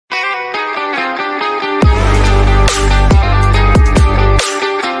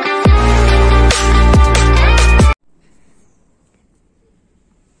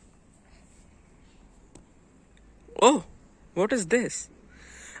What is this?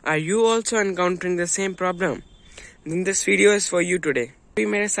 Are you also encountering the same problem? Then this video is for you today. अभी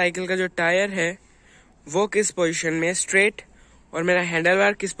मेरे cycle का जो tyre है वो किस पोजीशन में, स्ट्रेट, और मेरा हैंडल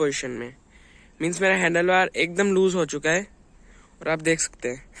बार किस पोजीशन में। मीन्स मेरा हैंडल बार एकदम लूज हो चुका है और आप देख सकते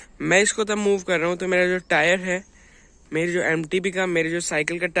हैं मैं इसको तब मूव कर रहा हूँ तो मेरा जो टायर है, मेरी जो MTB का, मेरे जो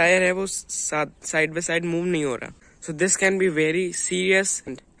साइकिल का टायर है वो साइड बाय साइड मूव नहीं हो रहा। So this can be very serious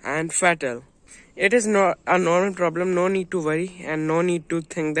and fatal. It is not a normal problem. No need to worry and no need to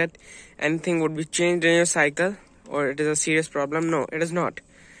think that anything would be changed in your cycle or it is a serious problem. No, it is not.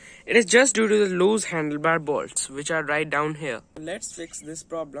 It is just due to the loose handlebar bolts which are right down here. Let's fix this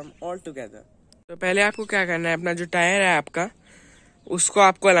problem altogether. तो पहले आपको क्या करना है, अपना जो tyre है आपका उसको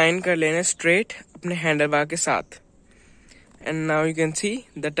आपको अलाइन कर लेना है स्ट्रेट अपने हैंडल बार के साथ. And now you can see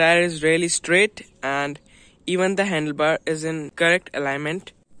the tire is really straight and even the handlebar is in correct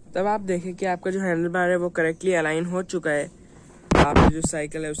alignment. तब आप देखें कि आपका जो हैंडल बार है वो करेक्टली अलाइन हो चुका है आपकी जो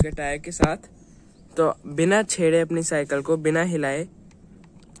साइकिल है उसके टायर के साथ. तो बिना छेड़े अपनी साइकिल को, बिना हिलाए,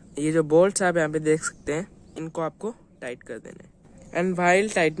 ये जो बोल्ट्स आप यहाँ पे देख सकते हैं इनको आपको टाइट कर देना है. And while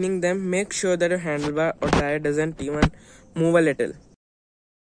tightening them make sure that your handle bar और tyre doesn't even move a little.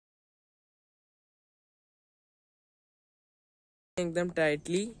 एकदम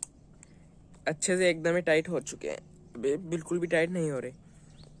टाइटली, अच्छे से एकदम ही टाइट हो चुके हैं, बिल्कुल भी टाइट नहीं हो रहे.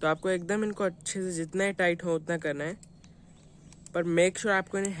 तो आपको एकदम इनको अच्छे से जितना ही टाइट हो उतना करना है, पर मेक श्योर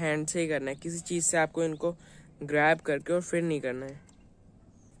आपको इन्हें हैंड से ही करना है, किसी चीज़ से आपको इनको ग्रैब करके और फिर नहीं करना है.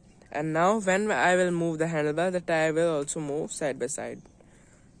 And now when I will move the handle bar the tyre will also move side by side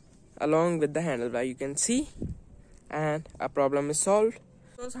along with the handlebar. You can see and a problem is solved.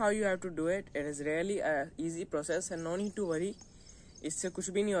 That's how you have to do it. It is really a easy process and no need to worry. इससे कुछ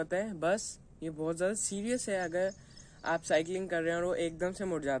भी नहीं होता है, बस ये बहुत ज़्यादा सीरियस है. अगर आप साइकिलिंग कर रहे हैं और वो एकदम से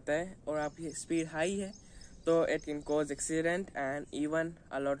मुड़ जाता है और आपकी स्पीड हाई है तो it can cause accident and even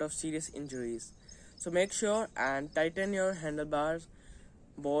a lot of serious injuries. So make sure and Titan your handle bars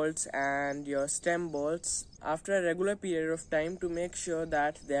bolts and your stem bolts after a regular period of time to make sure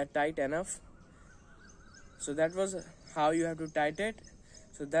that they are tight enough. So that was how you have to tighten it.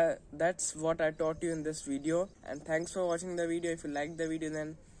 So that's what I taught you in this video, and thanks for watching the video. If you liked the video,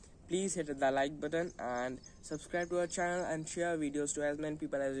 then please hit the like button and subscribe to our channel and share videos to as many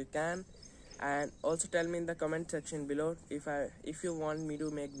people as you can. And also tell me in the comment section below if you want me to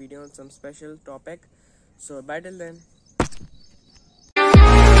make video on some special topic. So bye till then.